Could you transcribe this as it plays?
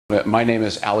My name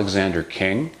is Alexander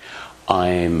King.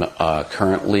 I'm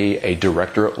currently a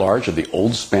director at large of the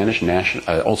Old Spanish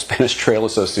Trail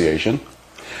Association.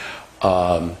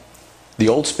 The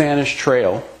Old Spanish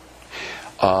Trail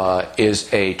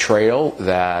is a trail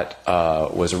that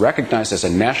was recognized as a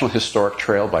National Historic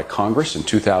Trail by Congress in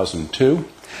 2002.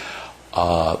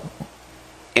 And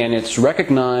it's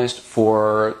recognized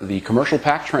for the commercial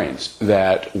pack trains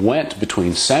that went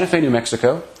between Santa Fe, New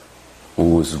Mexico,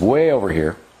 who's way over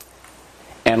here,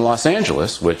 and Los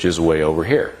Angeles, which is way over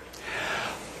here.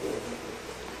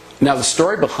 Now, the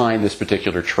story behind this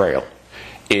particular trail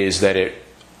is that it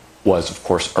was, of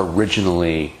course,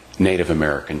 originally Native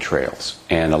American trails.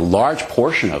 And a large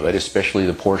portion of it, especially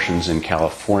the portions in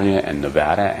California and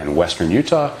Nevada and western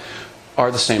Utah,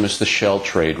 are the same as the shell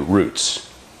trade routes.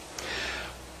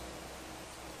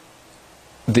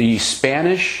 The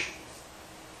Spanish,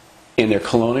 in their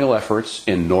colonial efforts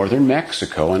in northern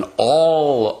Mexico, and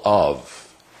all of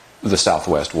the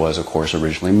Southwest was, of course,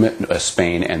 originally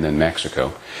Spain and then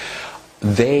Mexico,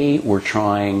 they were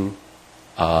trying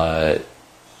to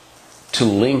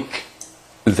link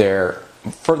their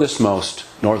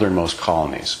northernmost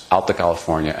colonies, Alta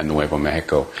California and Nuevo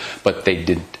Mexico, but they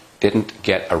didn't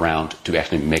get around to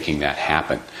actually making that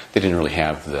happen. They didn't really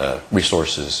have the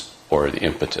resources or the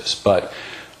impetus. But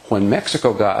when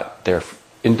Mexico got their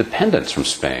independence from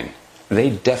Spain, they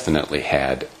definitely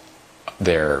had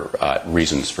their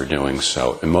reasons for doing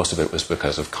so, and most of it was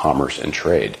because of commerce and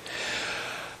trade.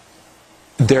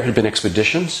 There had been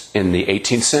expeditions in the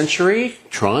 18th century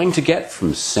trying to get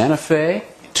from Santa Fe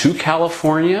to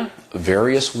California,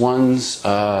 various ones,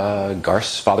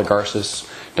 Father Garces,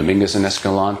 Dominguez and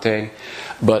Escalante,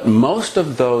 but most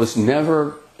of those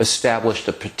never established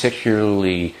a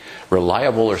particularly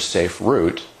reliable or safe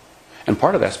route, and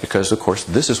part of that's because, of course,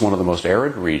 this is one of the most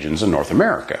arid regions in North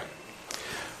America.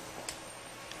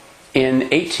 In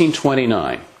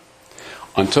 1829,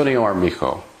 Antonio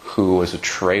Armijo, who was a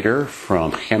trader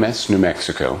from Jemez, New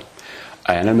Mexico,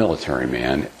 and a military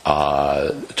man,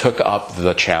 took up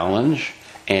the challenge,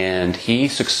 and he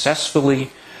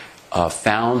successfully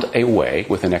found a way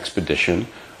with an expedition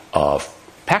of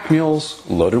pack mules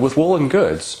loaded with woolen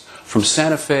goods from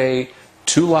Santa Fe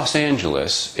to Los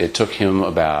Angeles. It took him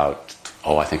about,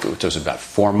 I think it was about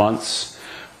 4 months.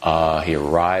 He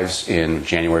arrives in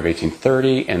January of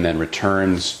 1830 and then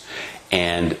returns,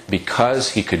 and because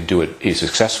he could do it, he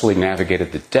successfully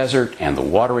navigated the desert and the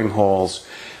watering holes,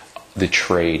 the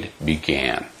trade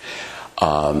began.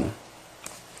 The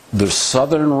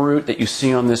southern route that you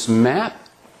see on this map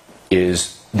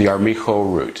is the Armijo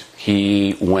route.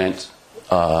 He went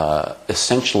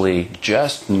essentially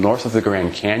just north of the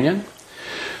Grand Canyon,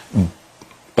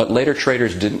 but later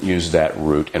traders didn't use that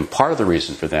route, and part of the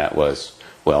reason for that was,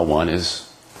 well, one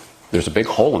is there's a big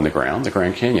hole in the ground, the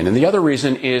Grand Canyon. And the other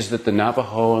reason is that the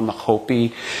Navajo and the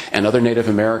Hopi and other Native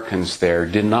Americans there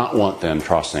did not want them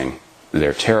crossing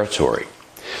their territory.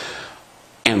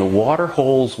 And the water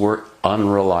holes were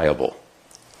unreliable.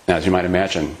 Now, as you might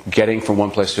imagine, getting from one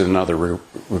place to another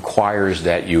requires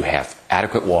that you have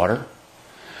adequate water.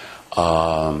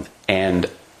 And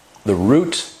the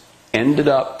route ended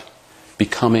up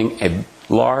becoming a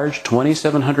large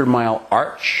 2,700-mile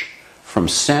arch from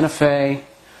Santa Fe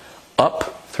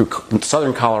up through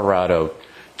southern Colorado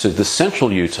to the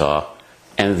central Utah,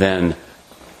 and then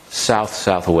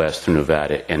southwest through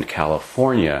Nevada and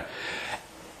California,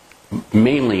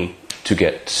 mainly to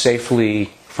get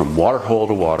safely from waterhole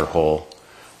to waterhole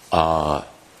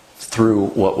through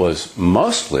what was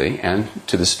mostly, and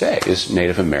to this day, is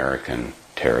Native American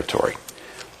territory.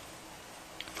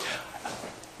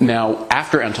 Now,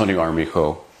 after Antonio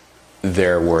Armijo,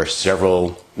 there were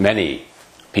many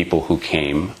people who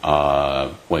came,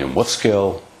 William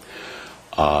Wolfskill,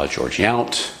 George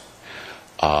Yount.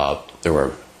 There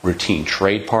were routine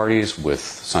trade parties with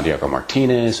Santiago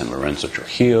Martinez and Lorenzo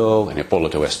Trujillo and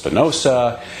Hipólito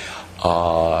Espinosa,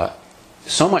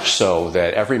 so much so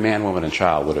that every man, woman, and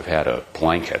child would have had a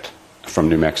blanket from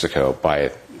New Mexico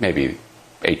by maybe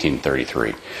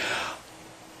 1833.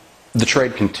 The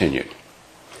trade continued.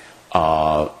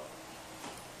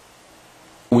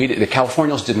 The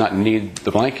Californians did not need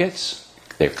the blankets.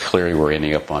 They clearly were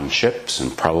ending up on ships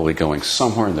and probably going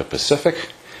somewhere in the Pacific.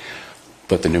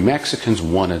 But the New Mexicans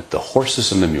wanted the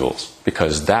horses and the mules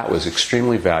because that was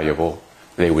extremely valuable.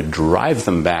 They would drive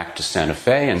them back to Santa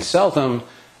Fe and sell them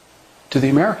to the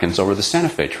Americans over the Santa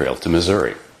Fe Trail to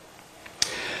Missouri.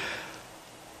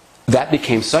 That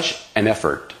became such an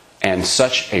effort and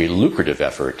such a lucrative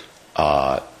effort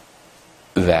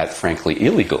that, frankly,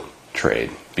 illegal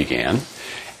trade began.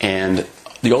 And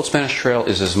the Old Spanish Trail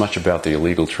is as much about the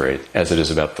illegal trade as it is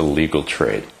about the legal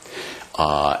trade.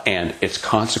 and its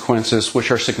consequences,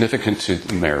 which are significant to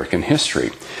American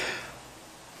history.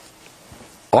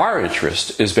 Our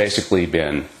interest has basically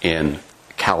been in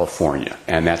California,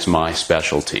 and that's my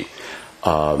specialty.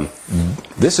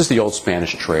 This is the old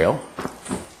Spanish Trail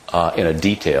in a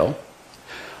detail.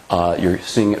 You're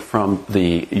seeing it from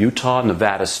the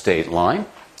Utah-Nevada state line,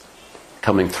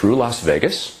 coming through Las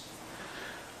Vegas,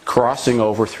 crossing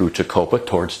over through Tecopa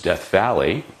towards Death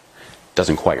Valley.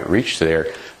 Doesn't quite reach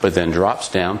there, but then drops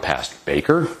down past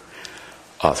Baker,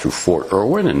 through Fort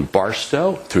Irwin and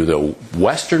Barstow, through the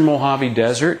western Mojave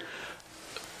Desert,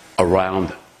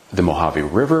 around the Mojave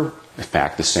River, in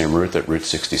fact, the same route that Route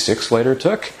 66 later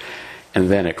took, and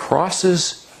then it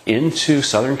crosses into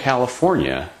Southern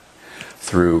California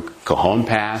through Cajon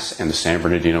Pass and the San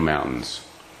Bernardino Mountains.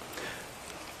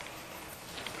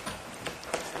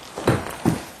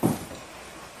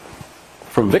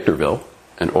 From Victorville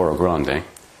and Oro Grande,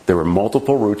 there were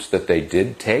multiple routes that they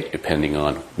did take, depending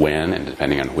on when and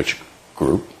depending on which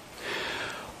group.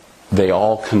 They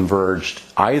all converged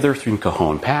either through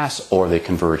Cajon Pass or they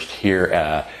converged here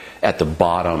at the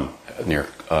bottom near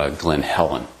Glen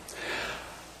Helen.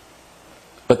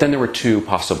 But then there were two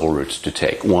possible routes to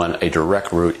take. One, a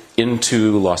direct route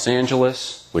into Los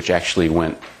Angeles, which actually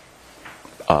went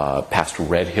past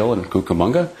Red Hill and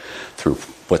Cucamonga, through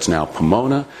what's now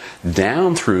Pomona,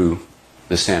 down through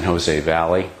the San Jose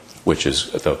Valley, which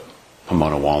is the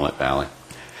Pomona-Walnut Valley,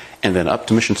 and then up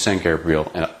to Mission San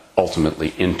Gabriel and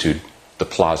ultimately into the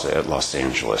plaza at Los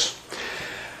Angeles.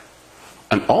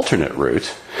 An alternate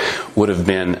route would have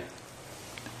been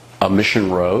a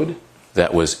Mission Road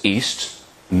that was east,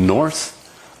 north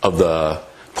of the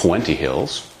Puente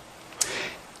Hills,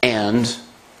 and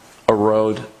a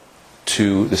road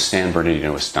to the San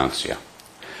Bernardino Estancia,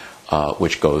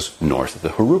 which goes north of the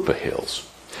Jurupa Hills.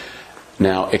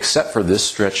 Now, except for this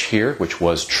stretch here, which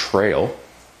was trail,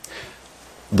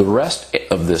 the rest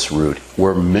of this route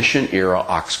were Mission-era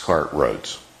ox cart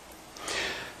roads.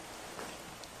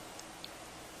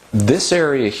 This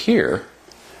area here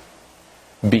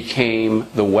became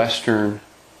the western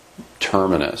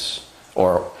terminus,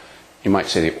 or you might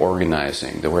say the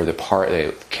organizing, where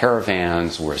the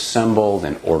caravans were assembled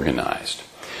and organized.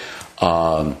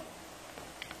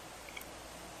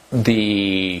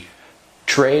 The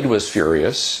trade was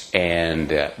furious and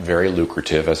very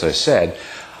lucrative, as I said.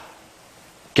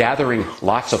 Gathering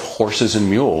lots of horses and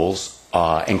mules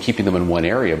and keeping them in one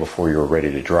area before you were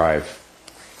ready to drive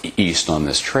east on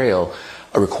this trail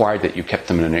required that you kept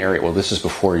them in an area. Well, this is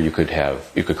before you could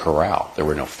corral. There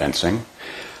were no fencing.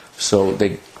 So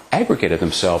they aggregated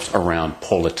themselves around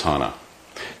Politana.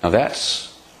 Now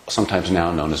that's sometimes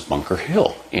now known as Bunker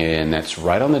Hill, and that's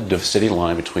right on the city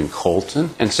line between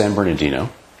Colton and San Bernardino.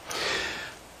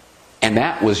 And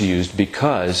that was used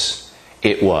because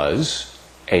it was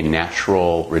a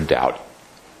natural redoubt.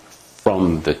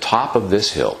 From the top of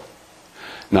this hill,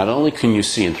 not only can you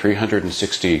see in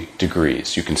 360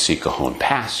 degrees, you can see Cajon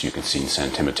Pass, you can see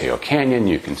San Mateo Canyon,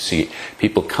 you can see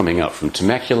people coming out from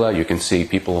Temecula, you can see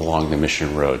people along the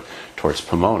Mission Road towards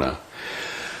Pomona.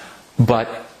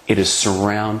 But it is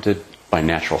surrounded by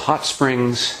natural hot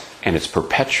springs, and it's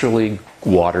perpetually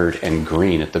watered and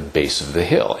green at the base of the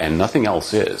hill, and nothing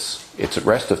else is. The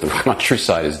rest of the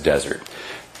countryside is desert.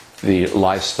 The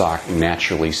livestock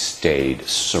naturally stayed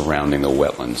surrounding the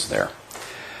wetlands there.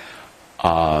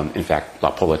 In fact,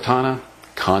 La Politana,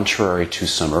 contrary to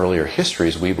some earlier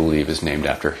histories, we believe is named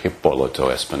after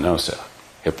Hipólito Espinosa,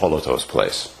 Hipólito's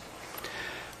place.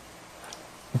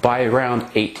 By around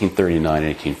 1839,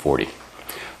 1840,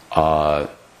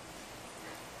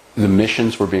 the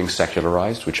missions were being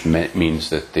secularized, which means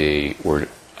that they were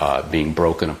being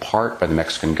broken apart by the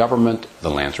Mexican government. The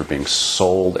lands were being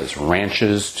sold as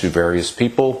ranches to various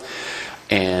people,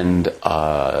 and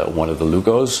one of the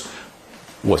Lugos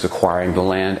was acquiring the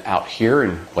land out here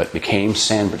in what became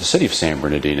the city of San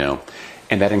Bernardino,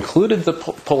 and that included the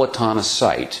Politana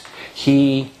site.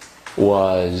 He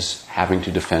was having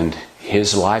to defend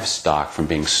his livestock from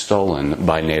being stolen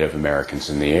by Native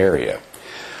Americans in the area.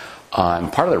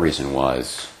 And part of the reason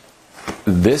was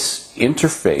this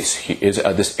this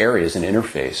area is an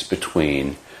interface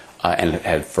between, and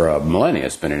had for millennia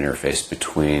it's been an interface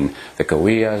between the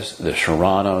Cahuillas, the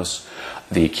Serranos,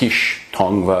 the Quiche,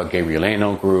 Tongva,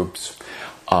 Gabrielino groups,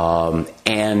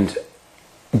 and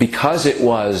because it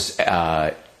was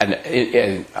a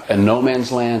no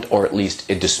man's land, or at least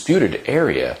a disputed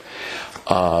area,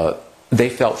 they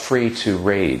felt free to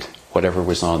raid whatever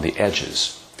was on the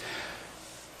edges.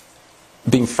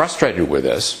 Being frustrated with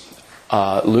this,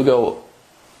 Lugo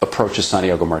approaches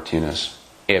Santiago Martinez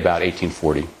about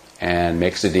 1840 and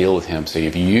makes a deal with him. So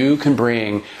if you can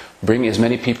bring Bring as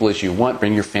many people as you want.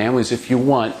 Bring your families if you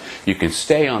want. You can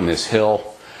stay on this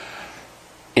hill.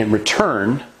 In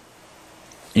return,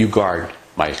 you guard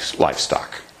my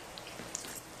livestock.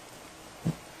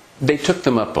 They took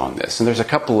them up on this, and there's a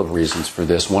couple of reasons for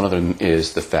this. One of them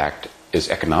is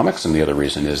economics, and the other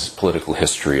reason is political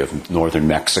history of northern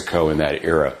Mexico in that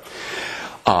era.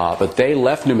 But they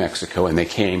left New Mexico and they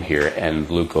came here, and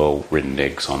Lugo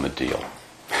reneged on the deal.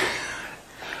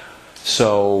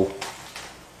 So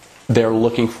they're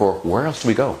looking for, where else do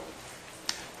we go?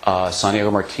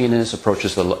 Santiago Martinez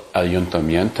approaches the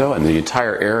Ayuntamiento, and the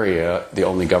entire area, the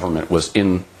only government was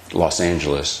in Los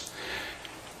Angeles.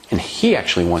 And he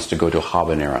actually wants to go to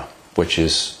Habanera, which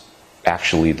is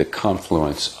actually the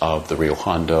confluence of the Rio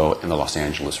Hondo and the Los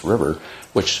Angeles River,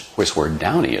 which is where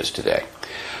Downey is today.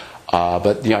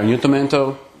 But the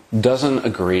Ayuntamiento doesn't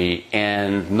agree,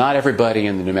 and not everybody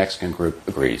in the New Mexican group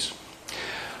agrees.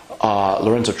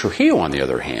 Lorenzo Trujillo, on the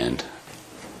other hand,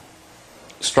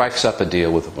 strikes up a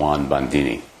deal with Juan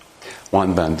Bandini.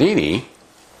 Juan Bandini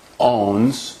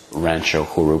owns Rancho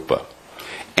Jurupa.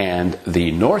 And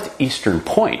the northeastern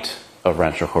point of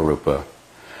Rancho Jurupa,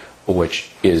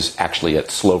 which is actually at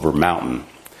Slover Mountain,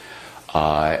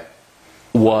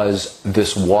 was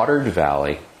this watered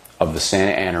valley of the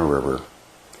Santa Ana River,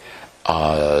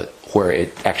 where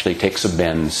it actually takes a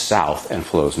bend south and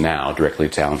flows now directly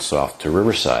down south to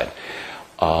Riverside.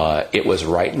 It was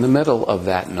right in the middle of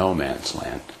that no man's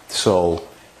land. So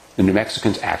the New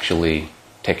Mexicans actually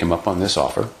take him up on this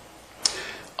offer.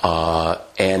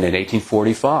 And in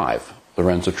 1845,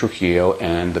 Lorenzo Trujillo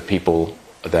and the people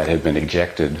that had been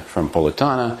ejected from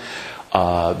Politana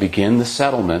begin the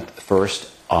settlement first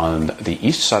on the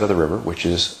east side of the river, which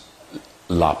is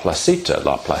La Placita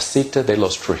de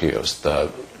los Trujillos,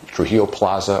 the Trujillo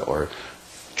Plaza or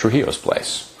Trujillo's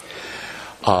place.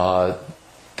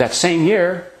 That same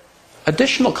year,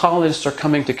 additional colonists are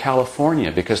coming to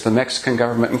California because the Mexican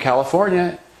government in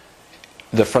California,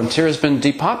 the frontier has been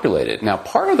depopulated. Now,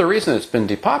 part of the reason it's been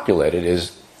depopulated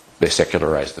is they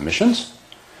secularized the missions.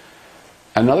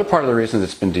 Another part of the reason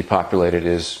it's been depopulated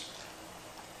is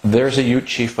there's a Ute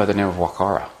chief by the name of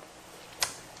Wakara.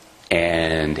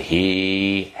 And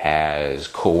he has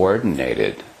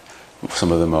coordinated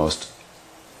some of the most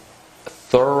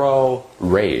thorough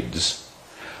raids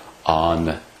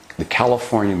on the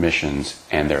California missions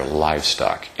and their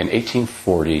livestock. In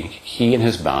 1840, he and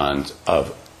his band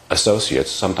of associates,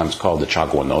 sometimes called the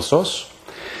Chaguanosos,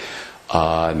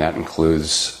 and that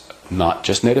includes not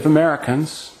just Native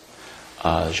Americans.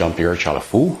 Jean-Pierre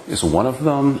Chalafoux is one of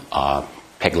them.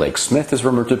 Peg Leg Smith is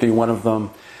rumored to be one of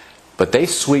them. But they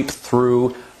sweep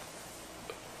through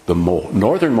the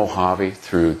northern Mojave,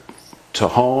 through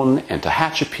Tejon and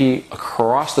Tehachapi,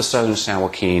 across the southern San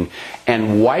Joaquin,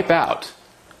 and wipe out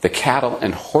the cattle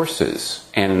and horses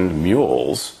and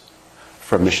mules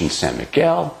from Mission San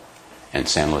Miguel and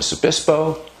San Luis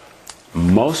Obispo,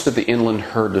 most of the inland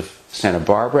herd of Santa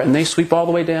Barbara, and they sweep all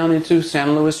the way down into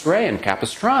San Luis Rey and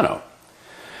Capistrano.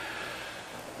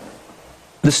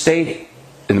 The state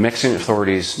and the Mexican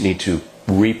authorities need to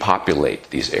repopulate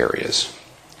these areas.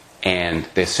 And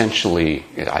they essentially,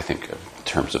 I think in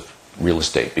terms of real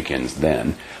estate begins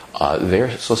then,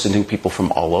 they're soliciting people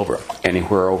from all over,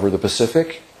 anywhere over the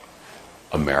Pacific,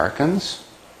 Americans,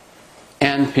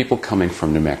 and people coming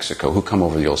from New Mexico who come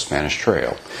over the old Spanish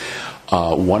Trail.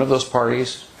 One of those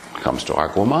parties comes to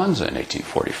Aguamanza in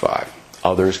 1845.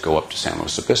 Others go up to San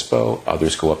Luis Obispo.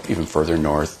 Others go up even further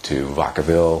north to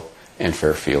Vacaville and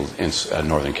Fairfield in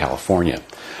Northern California.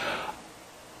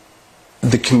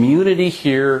 The community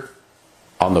here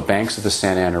on the banks of the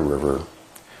Santa Ana River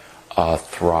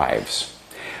thrives.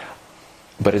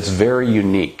 But it's very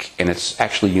unique, and it's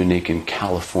actually unique in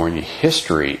California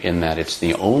history in that it's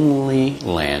the only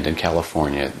land in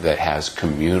California that has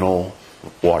communal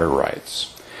water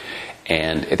rights.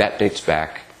 And that dates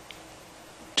back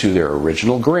to their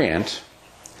original grant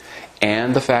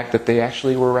and the fact that they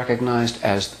actually were recognized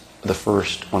as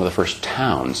one of the first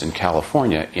towns in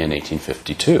California in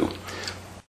 1852.